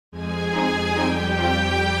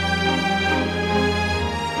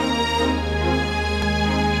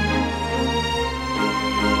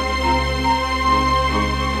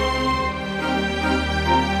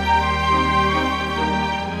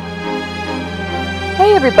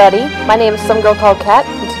Hey everybody, my name is Some Girl Called Kat,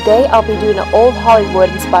 and today I'll be doing an old Hollywood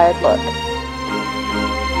inspired look.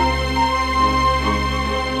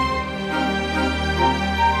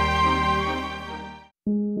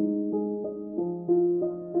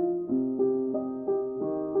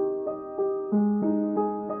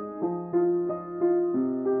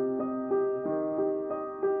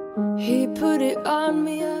 He put it on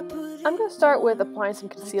me, I'm going to start with applying some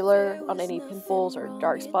concealer on any pimples or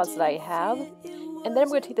dark spots that I have, and then I'm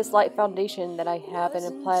going to take this light foundation that I have and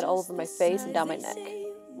apply it all over my face and down my neck.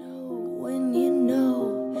 When you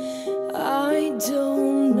know, I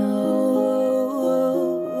don't know.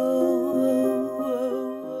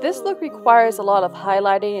 This look requires a lot of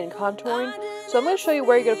highlighting and contouring, so I'm going to show you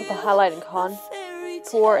where you're going to put the highlight and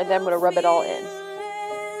contour, and then I'm going to rub it all in.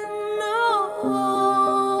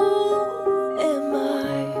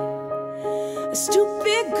 A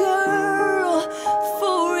stupid girl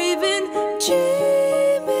for even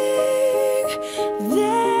dreaming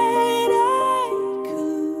that I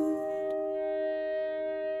could.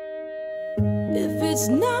 If it's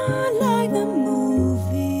not like the movies,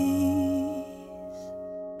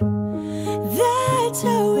 that's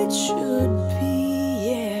how it should be,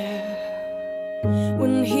 yeah.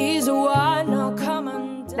 When he's a white, now come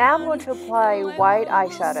on. Now I'm going to apply white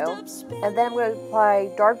eyeshadow, and then I'm going to apply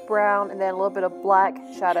dark brown and then a little bit of black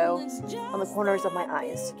shadow on the corners of my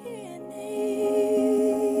eyes.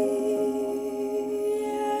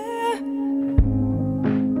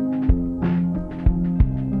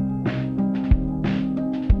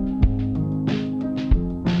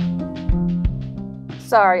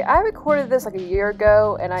 Sorry, I recorded this like a year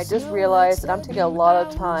ago, and I just realized that I'm taking a lot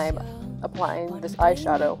of time applying this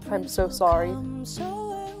eyeshadow. I'm so sorry.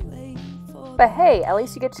 But hey, at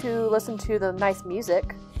least you get to listen to the nice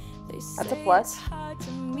music. That's a plus.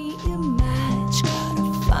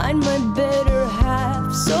 Find my better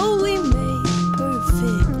half, so we make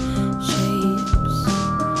perfect shapes.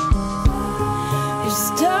 If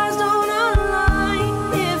stars don't align,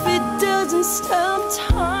 if it doesn't stop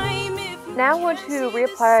time. Now I'm going to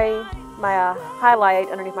reapply my highlight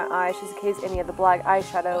underneath my eyes, just in case any of the black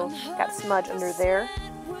eyeshadow got smudged under there.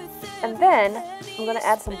 And then I'm going to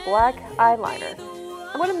add some black eyeliner.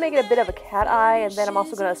 I'm going to make it a bit of a cat eye, and then I'm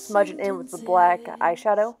also going to smudge it in with the black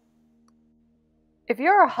eyeshadow. If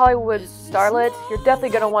you're a Hollywood starlet, you're definitely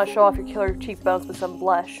going to want to show off your killer cheekbones with some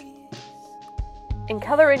blush. And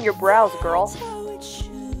color in your brows, girl.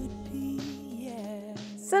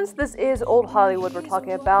 Since this is old Hollywood we're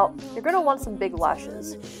talking about, you're going to want some big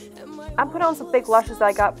lashes. I'm putting on some fake lashes that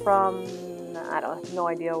I got from, I don't have no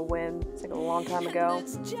idea when, it's like a long time ago.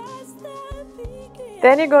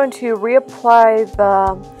 Then you're going to reapply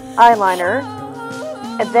the eyeliner,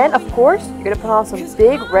 and then of course you're going to put on some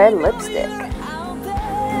big red lipstick.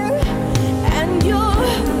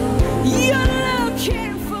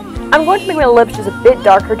 I'm going to make my lips just a bit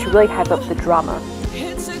darker to really hype up the drama.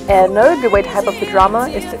 And another good way to hype up the drama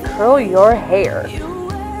is to curl your hair.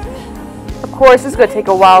 Of course, this is going to take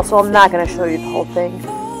a while, so I'm not going to show you the whole thing.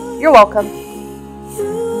 You're welcome.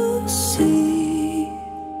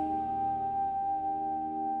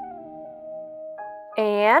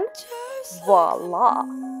 And voila!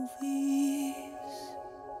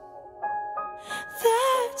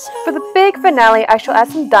 For the big finale, I shall add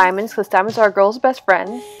some diamonds, because diamonds are a girl's best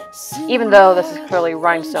friend, even though this is clearly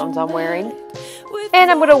rhinestones I'm wearing. And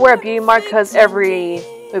I'm going to wear a beauty mark, because every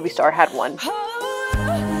movie star had one.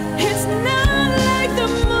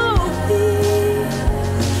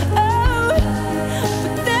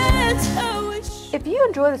 If you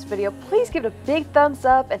enjoyed this video, please give it a big thumbs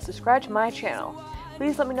up and subscribe to my channel.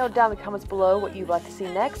 Please let me know down in the comments below what you'd like to see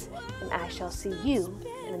next, and I shall see you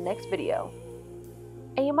in the next video.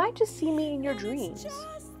 And you might just see me in your dreams.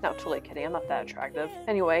 No, totally kidding, I'm not that attractive.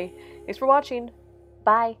 Anyway, thanks for watching.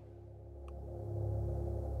 Bye.